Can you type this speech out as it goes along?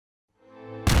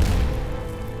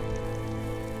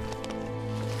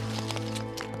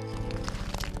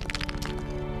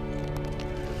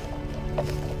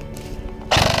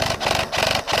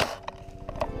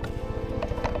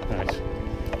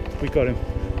We got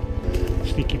him.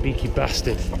 Sneaky beaky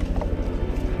bastard.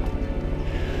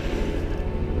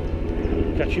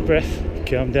 Catch your breath,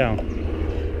 calm down.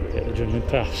 Get the adrenaline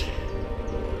pass.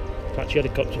 Apache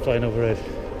helicopter flying overhead.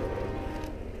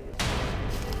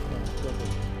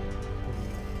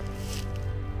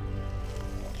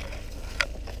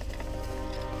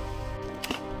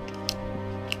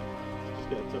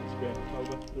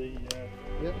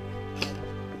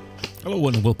 Hello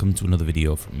and welcome to another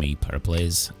video from me,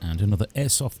 Paraplays, and another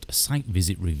Airsoft site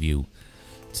visit review.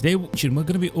 Today we're going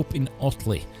to be up in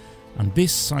Otley, and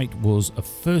this site was a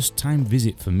first time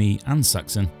visit for me and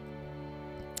Saxon.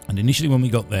 And initially when we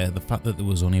got there, the fact that there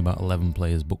was only about 11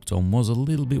 players booked on was a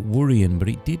little bit worrying, but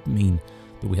it did mean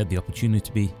that we had the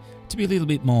opportunity to be a little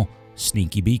bit more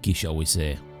sneaky beaky, shall we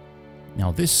say.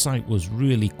 Now this site was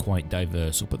really quite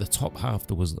diverse. Up at the top half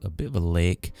there was a bit of a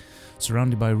lake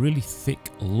surrounded by really thick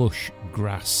lush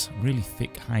grass, really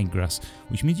thick high grass,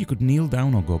 which means you could kneel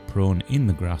down or go prone in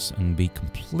the grass and be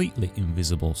completely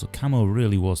invisible. So camo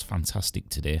really was fantastic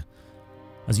today.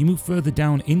 As you move further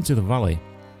down into the valley,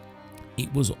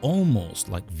 it was almost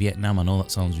like Vietnam. I know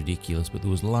that sounds ridiculous, but there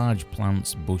was large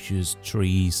plants, bushes,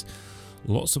 trees,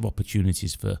 lots of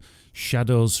opportunities for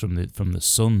shadows from the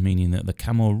sun, meaning that the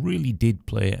camo really did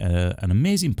play an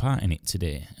amazing part in it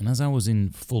today. And as I was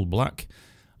in full black,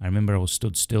 I remember I was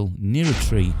stood still near a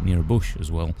tree, near a bush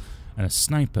as well, and a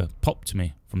sniper popped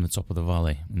me from the top of the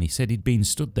valley, and he said he'd been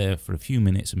stood there for a few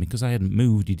minutes, and because I hadn't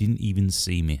moved he didn't even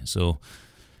see me. So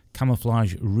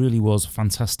camouflage really was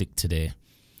fantastic today.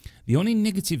 The only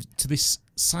negative to this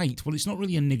site, well, it's not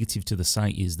really a negative to the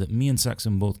site, is that me and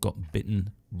Saxon both got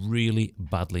bitten really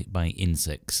badly by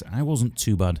insects. I wasn't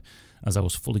too bad as I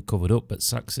was fully covered up, but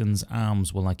Saxon's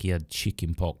arms were like he had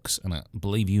chicken pox, and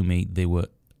believe you me, they were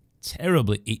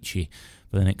terribly itchy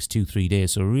for the next 2-3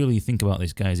 days. So really think about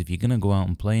this, guys. If you're going to go out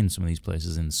and play in some of these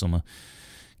places in the summer,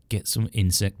 get some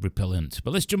insect repellent.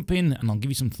 But let's jump in and I'll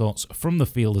give you some thoughts from the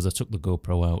field as I took the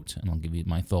GoPro out, and I'll give you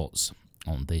my thoughts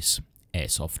on this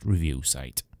Airsoft review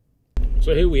site.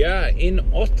 So here we are in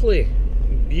Otley.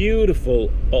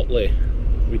 Beautiful Otley.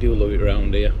 We do love it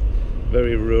around here.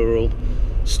 Very rural.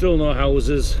 Still no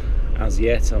houses as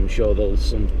yet. I'm sure there's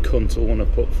some cunt will want to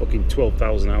put fucking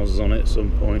 12,000 houses on it at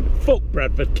some point. Fuck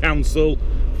Bradford Council.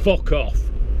 Fuck off.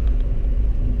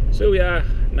 So we are.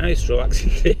 Nice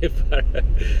relaxing day.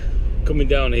 Coming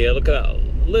down here. Look at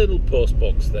that little post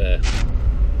box there.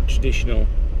 Traditional,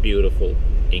 beautiful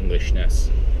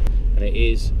Englishness. And it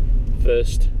is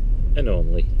First and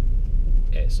Only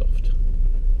Airsoft.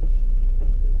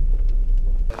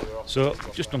 So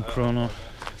just on chrono,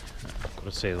 I've got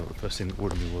to say that the first thing that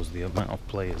worried me was the amount of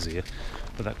players here,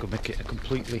 but that could make it a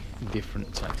completely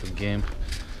different type of game.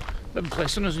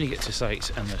 Sometimes when you get to sites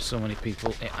and there's so many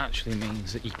people, it actually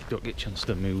means that you don't get a chance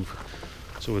to move.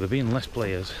 So with there being less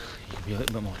players, you can be a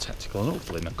little bit more tactical, and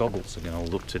hopefully my goggles are going to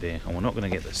hold up today and we're not going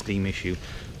to get the steam issue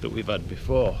that we've had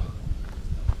before.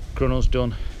 Chrono's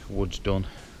done, wood's done,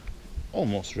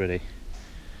 almost ready.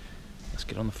 Let's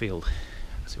get on the field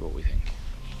and see what we think.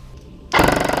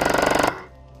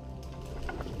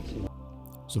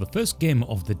 So the first game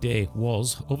of the day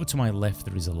was, over to my left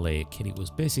there is a lake, and it was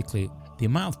basically the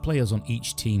amount of players on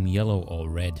each team, yellow or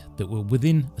red, that were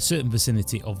within a certain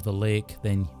vicinity of the lake,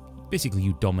 then basically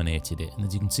you dominated it. And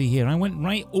as you can see here, I went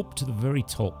right up to the very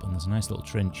top, and there's a nice little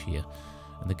trench here.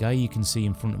 And the guy you can see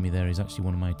in front of me there is actually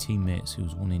one of my teammates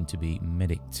who's wanting to be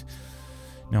medicked.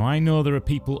 Now I know there are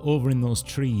people over in those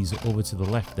trees over to the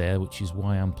left there, which is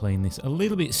why I'm playing this a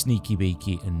little bit sneaky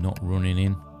beaky and not running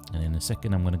in. And in a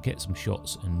second I'm going to get some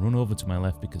shots and run over to my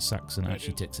left because Saxon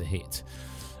actually takes a hit.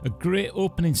 A great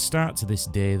opening start to this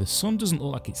day. The sun doesn't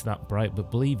look like it's that bright, but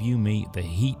believe you me, the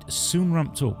heat soon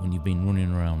ramped up when you've been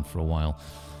running around for a while.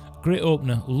 Great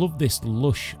opener. Love this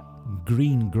lush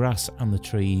green grass and the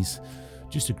trees.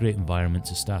 Just a great environment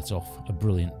to start off a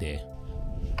brilliant day.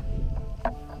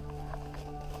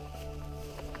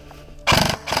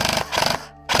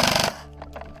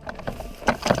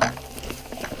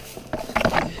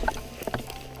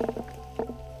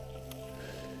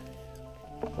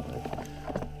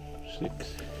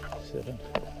 Six, 7,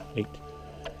 8,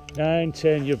 9,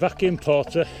 10. Your vacuum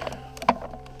porter.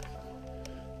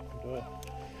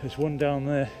 There's one down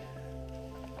there.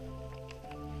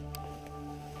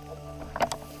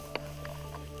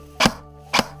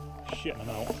 Shit, I'm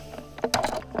out.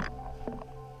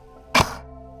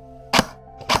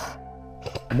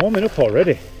 I'm warming up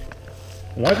already.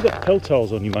 Why have you got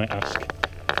Peltors on, you might ask?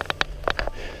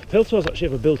 Peltors actually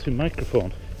have a built-in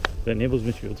microphone that enables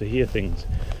me to be able to hear things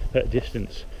at a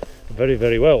distance very,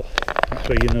 very well. That's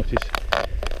why you notice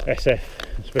SF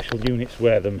and special units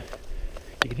wear them.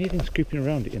 You can hear things creeping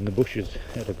around it in the bushes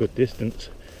at a good distance.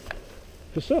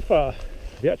 But so far,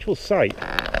 the actual site,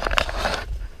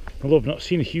 although I've not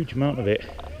seen a huge amount of it,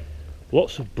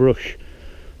 lots of brush,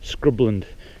 scrubland,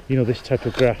 you know, this type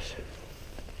of grass.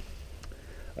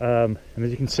 And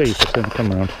as you can see, if I turn the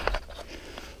camera around,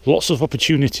 lots of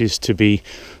opportunities to be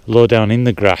low down in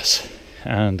the grass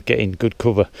and getting good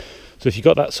cover. So if you've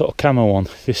got that sort of camo on,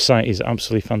 this site is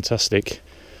absolutely fantastic.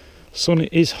 Sun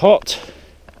is hot,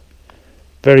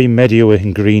 very meadowy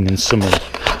and green and summery,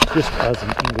 just as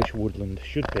an English woodland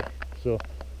should be.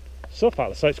 So far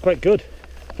the site's quite good.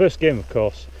 First game, of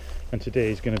course, and today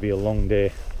is going to be a long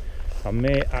day. I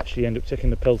may actually end up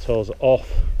taking the peltors off,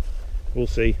 we'll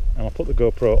see, and I'll put the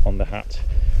GoPro on the hat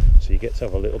so you get to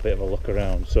have a little bit of a look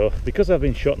around. So because I've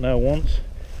been shot now once,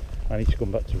 I need to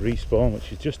come back to respawn,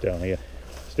 which is just down here,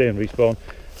 stay and respawn,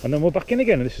 and then we're back in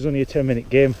again. And this is only a 10-minute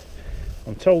game.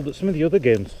 I'm told that some of the other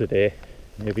games today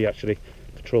may be actually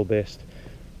patrol based,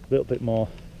 a little bit more,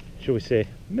 shall we say,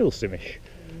 milsimish,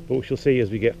 but we shall see as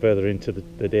we get further into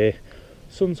the day.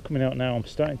 Sun's coming out now, I'm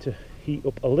starting to heat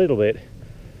up a little bit,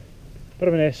 but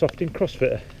I'm an airsofting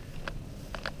crossfitter,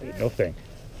 ain't nothing.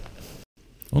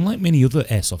 Unlike many other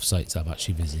airsoft sites I've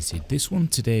actually visited, this one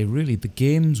today, really the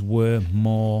games were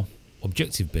more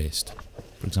objective based.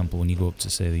 For example, when you go up to,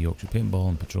 say, the Yorkshire paintball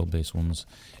and patrol based ones,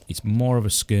 it's more of a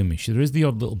skirmish. There is the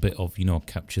odd little bit of, you know,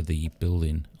 capture the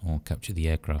building or capture the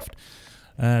aircraft.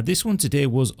 This one today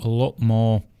was a lot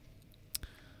more.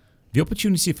 The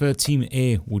opportunity for Team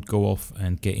A would go off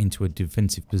and get into a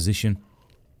defensive position,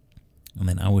 and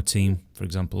then our team, for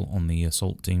example, on the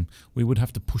assault team, we would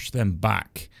have to push them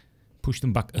back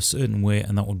a certain way,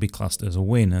 and that would be classed as a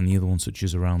win, and the other one such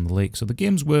as around the lake. So the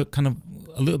games were kind of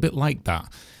a little bit like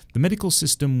that. The medical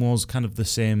system was kind of the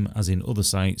same as in other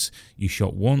sites. You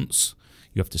shot once,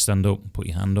 you have to stand up, put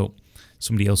your hand up.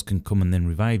 Somebody else can come and then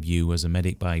revive you as a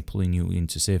medic by pulling you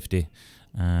into safety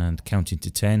and counting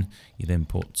to 10. You then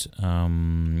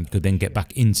could then get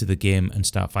back into the game and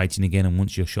start fighting again, and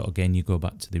once you're shot again, you go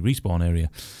back to the respawn area.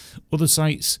 Other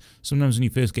sites, sometimes when you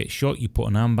first get shot, you put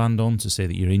an armband on to say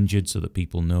that you're injured so that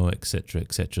people know, etc,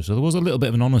 etc. So there was a little bit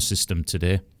of an honour system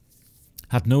today.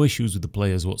 Had no issues with the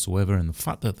players whatsoever, and the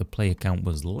fact that the player count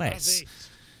was less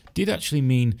did actually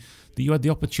mean that you had the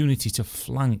opportunity to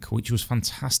flank, which was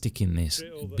fantastic in this,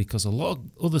 because a lot of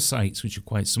other sites which are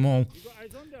quite small,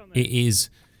 it is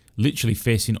literally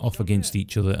facing off against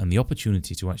each other, and the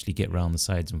opportunity to actually get round the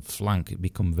sides and flank it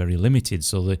become very limited.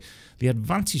 So the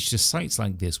advantage to sites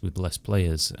like this with less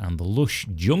players and the lush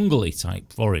jungly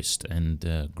type forest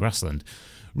and grassland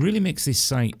really makes this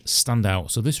site stand out.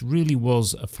 So this really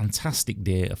was a fantastic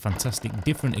day, a fantastic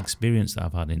different experience that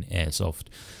I've had in Airsoft.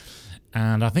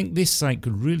 And I think this site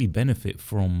could really benefit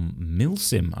from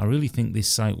milsim. I really think this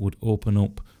site would open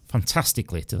up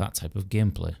fantastically to that type of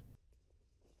gameplay.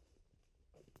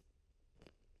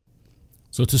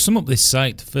 So to sum up this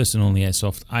site, First and Only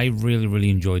Airsoft, I really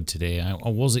enjoyed today. I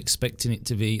was expecting it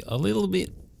to be a little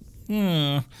bit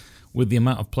with the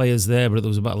amount of players there, but there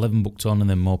was about 11 booked on, and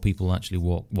then more people actually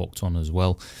walked on as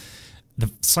well. The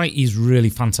site is really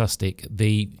fantastic.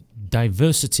 The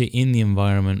diversity in the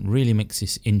environment really makes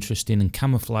this interesting, and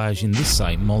camouflage in this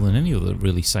site, more than any other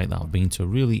really site that I've been to,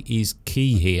 really is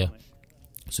key here.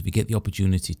 So if you get the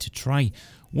opportunity to try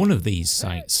one of these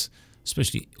sites,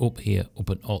 especially up here, up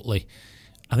at Otley,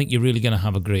 I think you're really going to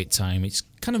have a great time. It's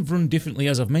kind of run differently,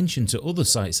 as I've mentioned, to other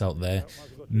sites out there.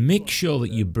 Make sure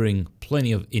that you bring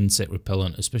plenty of insect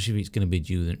repellent, especially if it's going to be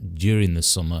during the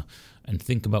summer, and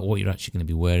think about what you're actually going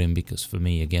to be wearing, because for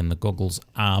me, again, the goggles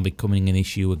are becoming an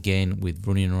issue again with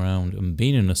running around and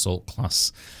being in an assault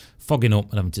class, fogging up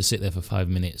and having to sit there for 5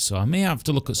 minutes. So I may have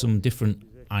to look at some different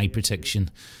eye protection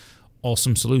or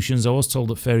some solutions. I was told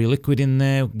that fairy liquid in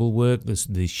there will work. There's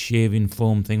the shaving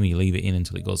foam thing where you leave it in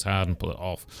until it goes hard and pull it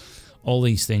off. All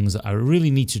these things that I really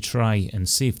need to try and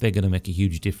see if they're going to make a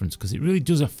huge difference, because it really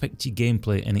does affect your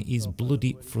gameplay, and it is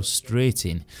bloody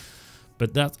frustrating.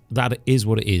 But that is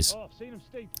what it is.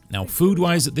 Now,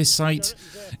 food-wise at this site,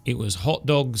 it was hot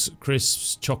dogs,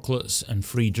 crisps, chocolates, and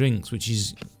free drinks, which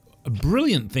is a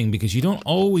brilliant thing because you don't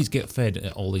always get fed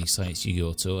at all these sites you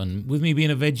go to. And with me being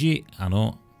a veggie, I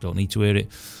know, don't need to hear it,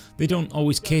 they don't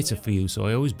always cater for you, so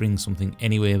I always bring something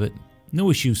anyway. But no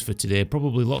issues for today.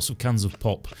 Probably lots of cans of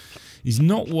pop is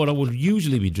not what I would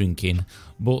usually be drinking,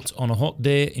 but on a hot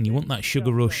day and you want that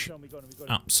sugar rush,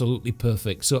 absolutely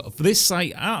perfect. So for this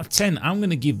site, out of 10, I'm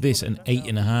going to give this an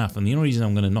 8.5, and the only reason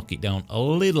I'm going to knock it down a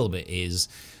little bit is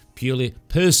purely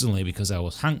personally because I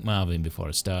was Hank Marvin before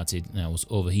I started and I was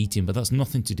overheating, but that's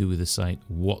nothing to do with the site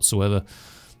whatsoever.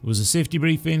 There was a safety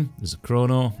briefing, there's a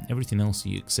chrono, everything else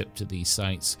you accept at these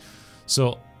sites.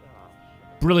 So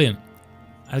brilliant.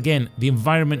 Again, the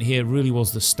environment here really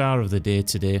was the star of the day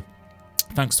today.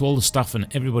 Thanks to all the staff and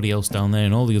everybody else down there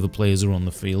and all the other players who are on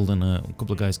the field. And a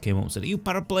couple of guys came up and said, "Are you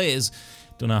para players?"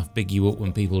 Don't half big you up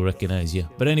when people recognise you.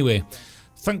 But anyway,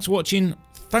 thanks for watching.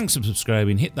 Thanks for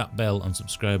subscribing. Hit that bell and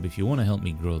subscribe if you want to help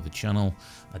me grow the channel.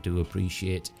 I do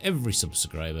appreciate every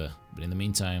subscriber. But in the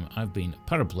meantime, I've been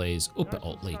Para Plays up at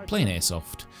Otley playing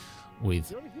Airsoft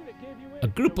with a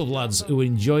group of lads who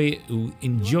enjoy it, who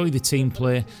enjoy the team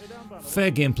play.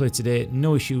 Fair gameplay today,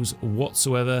 no issues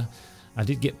whatsoever. I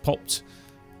did get popped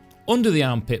under the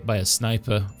armpit by a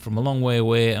sniper from a long way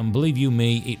away, and believe you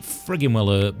me, it friggin' well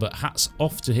hurt, but hats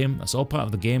off to him. That's all part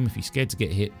of the game. If you're scared to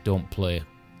get hit, don't play.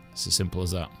 It's as simple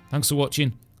as that. Thanks for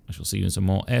watching. I shall see you in some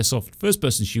more Airsoft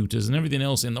first-person shooters and everything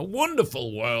else in the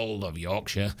wonderful world of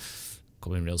Yorkshire.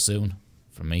 Coming real soon.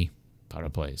 From me, Para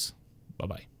Plays.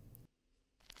 Bye-bye.